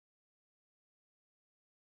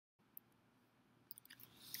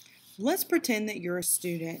Let's pretend that you're a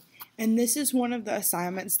student and this is one of the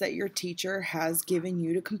assignments that your teacher has given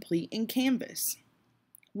you to complete in Canvas.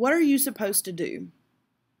 What are you supposed to do?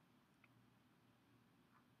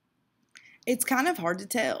 It's kind of hard to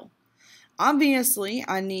tell. Obviously,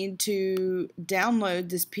 I need to download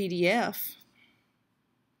this PDF,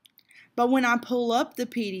 but when I pull up the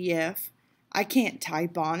PDF, I can't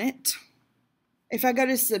type on it. If I go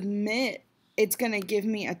to submit, it's going to give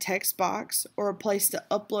me a text box or a place to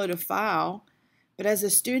upload a file, but as a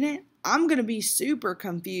student, I'm going to be super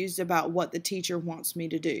confused about what the teacher wants me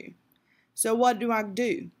to do. So what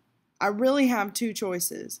do? I really have two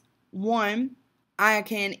choices. One, I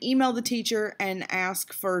can email the teacher and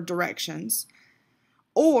ask for directions,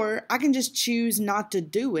 or I can just choose not to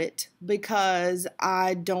do it because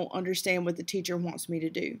I don't understand what the teacher wants me to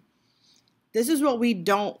do. This is what we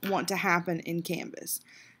don't want to happen in Canvas.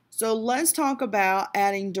 So let's talk about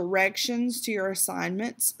adding directions to your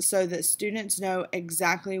assignments so that students know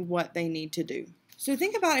exactly what they need to do. So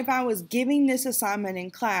think about if I was giving this assignment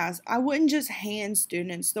in class, I wouldn't just hand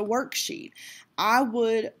students the worksheet. I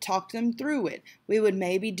would talk them through it. We would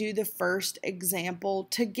maybe do the first example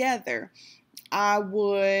together. I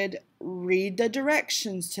would read the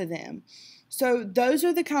directions to them. So those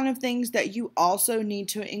are the kind of things that you also need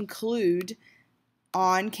to include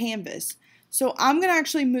on Canvas. So I'm going to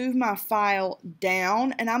actually move my file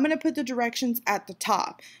down and I'm going to put the directions at the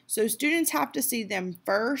top. So students have to see them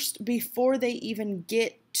first before they even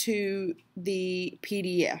get to the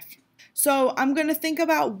PDF. So I'm going to think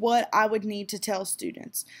about what I would need to tell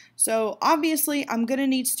students. So obviously I'm going to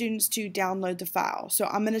need students to download the file. So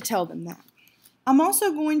I'm going to tell them that. I'm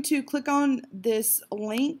also going to click on this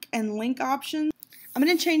link and link option. I'm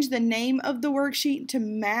going to change the name of the worksheet to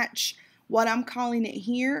match what I'm calling it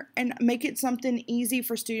here and make it something easy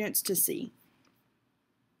for students to see.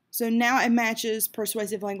 So now it matches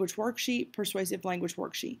Persuasive Language Worksheet, Persuasive Language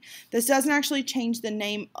Worksheet. This doesn't actually change the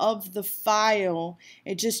name of the file,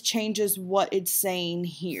 it just changes what it's saying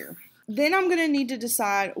here. Then I'm going to need to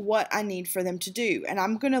decide what I need for them to do, and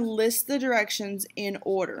I'm going to list the directions in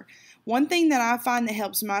order. One thing that I find that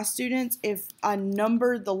helps my students if I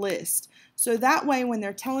number the list. So that way when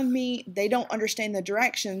they're telling me they don't understand the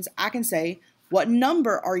directions, I can say, what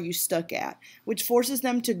number are you stuck at? Which forces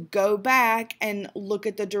them to go back and look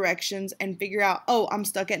at the directions and figure out, oh, I'm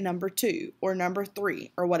stuck at number 2 or number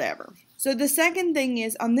 3 or whatever. So the second thing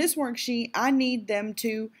is on this worksheet, I need them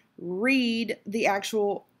to read the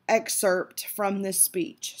actual excerpt from this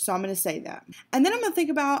speech. So I'm going to say that. And then I'm going to think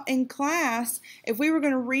about in class, if we were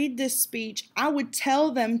going to read this speech, I would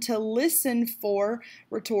tell them to listen for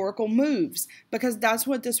rhetorical moves because that's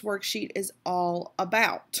what this worksheet is all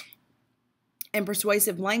about. And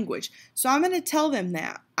persuasive language. So I'm going to tell them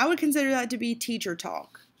that. I would consider that to be teacher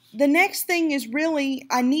talk. The next thing is really,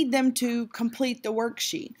 I need them to complete the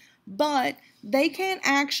worksheet. But they can't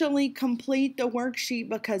actually complete the worksheet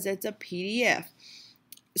because it's a PDF.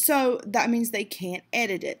 So that means they can't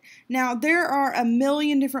edit it. Now, there are a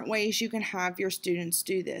million different ways you can have your students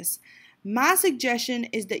do this. My suggestion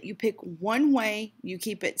is that you pick one way, you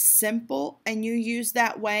keep it simple, and you use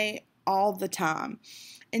that way all the time.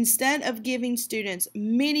 Instead of giving students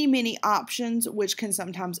many options, which can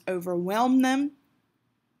sometimes overwhelm them,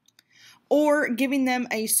 or giving them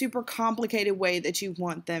a super complicated way that you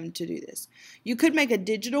want them to do this. You could make a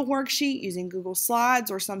digital worksheet using Google Slides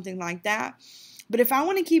or something like that. But if I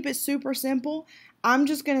want to keep it super simple, I'm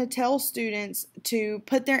just going to tell students to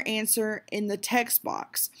put their answer in the text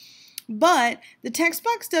box. But the text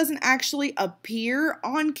box doesn't actually appear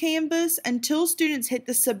on Canvas until students hit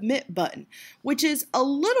the submit button, which is a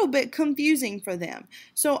little bit confusing for them.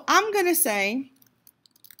 So I'm going to say,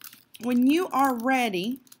 when you are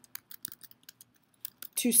ready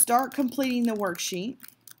to start completing the worksheet,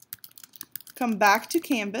 come back to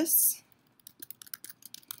Canvas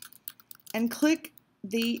and click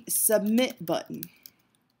the submit button.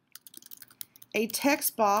 A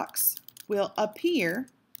text box will appear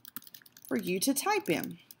for you to type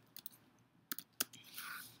in.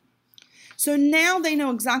 So now they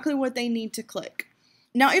know exactly what they need to click.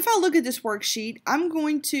 Now if I look at this worksheet, I'm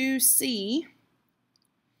going to see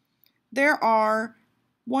there are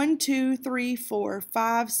 1, 2, 3, 4,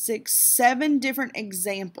 5, 6, 7 different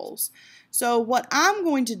examples. So what I'm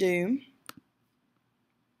going to do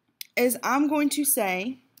is I'm going to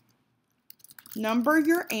say, number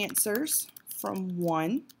your answers from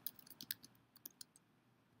 1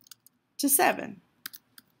 to 7.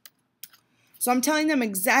 So I'm telling them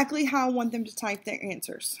exactly how I want them to type their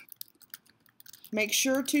answers. Make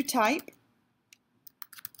sure to type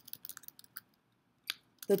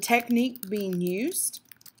the technique being used,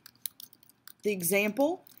 the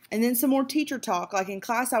example, And then some more teacher talk. Like in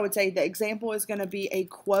class, I would say the example is going to be a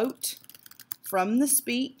quote from the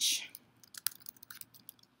speech.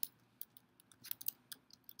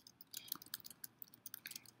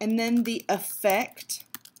 And then the effect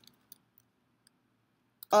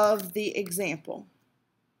of the example.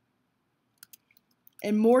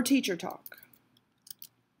 And more teacher talk.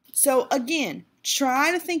 So again,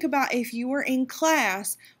 try to think about, if you were in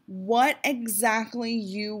class, what exactly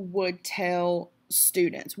you would tell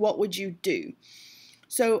students. What would you do?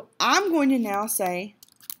 So I'm going to now say,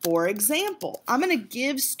 for example, I'm going to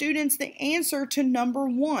give students the answer to number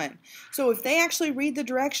 1. So if they actually read the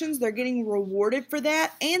directions, they're getting rewarded for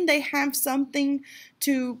that, and they have something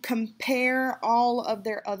to compare all of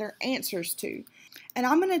their other answers to. And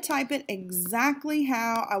I'm going to type it exactly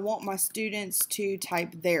how I want my students to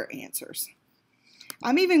type their answers.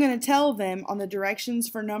 I'm even going to tell them on the directions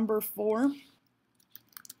for number 4,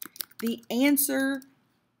 the answer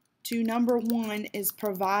to number 1 is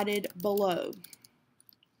provided below.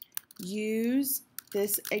 Use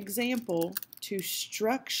this example to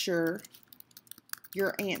structure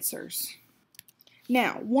your answers.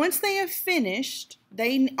 Now, once they have finished,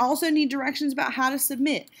 they also need directions about how to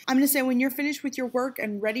submit. I'm going to say when you're finished with your work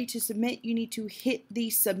and ready to submit, you need to hit the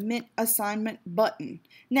Submit Assignment button.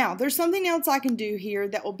 Now, there's something else I can do here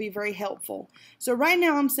that will be very helpful. So right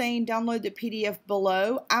now I'm saying download the PDF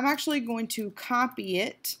below. I'm actually going to copy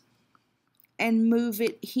it and move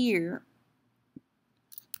it here.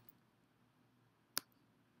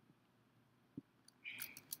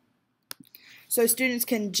 So students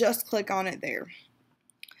can just click on it there.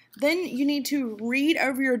 Then you need to read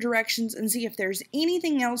over your directions and see if there's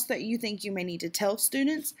anything else that you think you may need to tell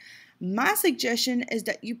students. My suggestion is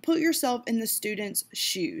that you put yourself in the students'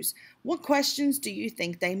 shoes. What questions do you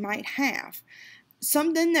think they might have?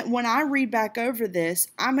 Something that when I read back over this,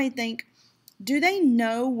 I may think, do they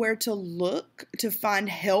know where to look to find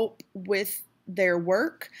help with their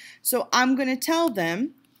work? So I'm going to tell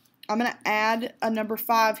them, I'm going to add a number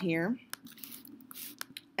 5 here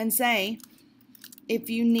and say, if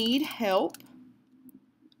you need help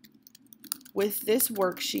with this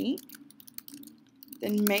worksheet,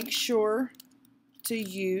 then make sure to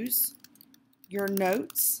use your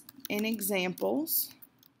notes and examples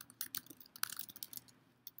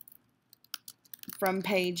from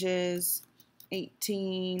pages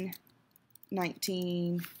 18,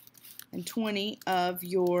 19, and 20 of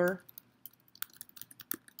your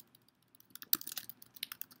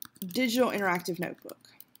digital interactive notebook.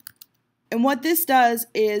 And what this does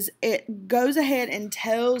is it goes ahead and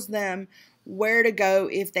tells them where to go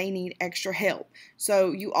if they need extra help.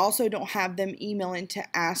 So you also don't have them emailing to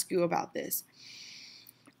ask you about this.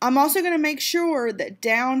 I'm also going to make sure that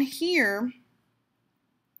down here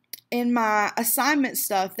in my assignment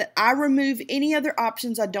stuff that I remove any other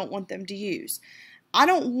options I don't want them to use. I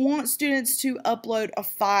don't want students to upload a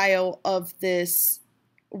file of this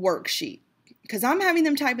worksheet, because I'm having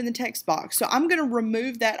them type in the text box. So I'm going to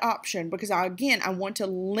remove that option because, I want to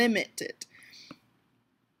limit it.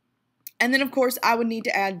 And then, of course, I would need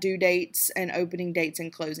to add due dates and opening dates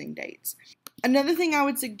and closing dates. Another thing I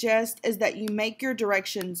would suggest is that you make your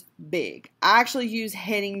directions big. I actually use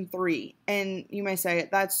heading 3, and you may say,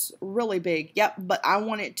 that's really big. Yep, but I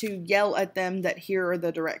want it to yell at them that here are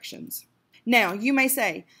the directions. Now, you may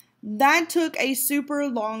say, that took a super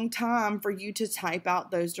long time for you to type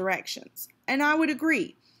out those directions. And I would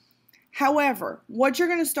agree. However, what you're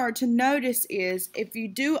going to start to notice is if you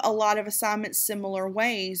do a lot of assignments similar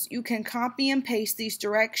ways, you can copy and paste these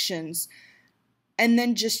directions and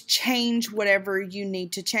then just change whatever you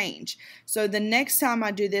need to change. So the next time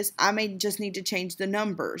I do this, I may just need to change the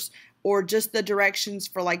numbers or just the directions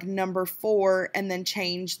for like number 4 and then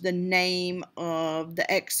change the name of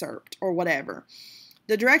the excerpt or whatever.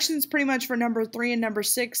 The directions pretty much for number 3 and number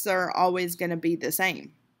 6 are always going to be the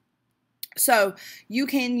same. So you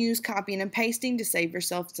can use copying and pasting to save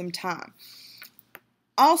yourself some time.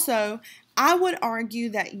 Also, I would argue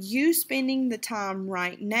that you spending the time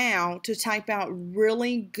right now to type out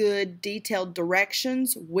really good detailed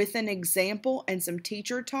directions with an example and some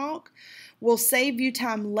teacher talk will save you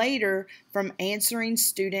time later from answering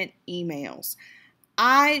student emails.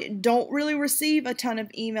 I don't really receive a ton of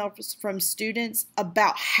emails from students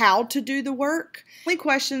about how to do the work. The only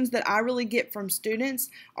questions that I really get from students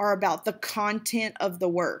are about the content of the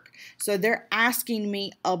work. So they're asking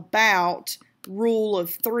me about rule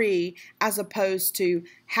of 3 as opposed to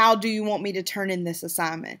how do you want me to turn in this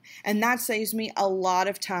assignment? And that saves me a lot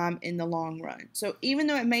of time in the long run. So even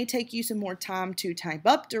though it may take you some more time to type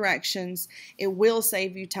up directions, it will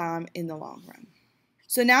save you time in the long run.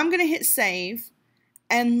 So now I'm going to hit save.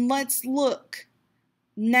 And let's look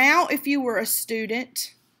Now, if you were a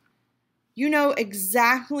student, you know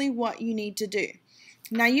exactly what you need to do.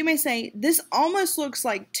 Now, you may say, this almost looks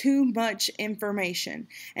like too much information.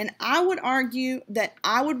 And I would argue that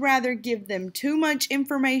I would rather give them too much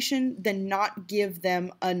information than not give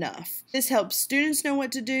them enough. This helps students know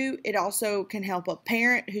what to do. It also can help a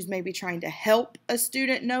parent who's maybe trying to help a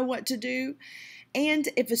student know what to do. And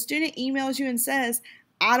if a student emails you and says,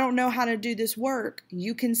 I don't know how to do this work,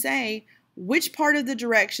 you can say, which part of the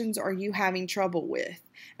directions are you having trouble with?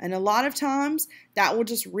 And a lot of times that will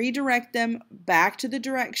just redirect them back to the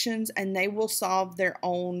directions and they will solve their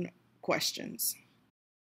own questions.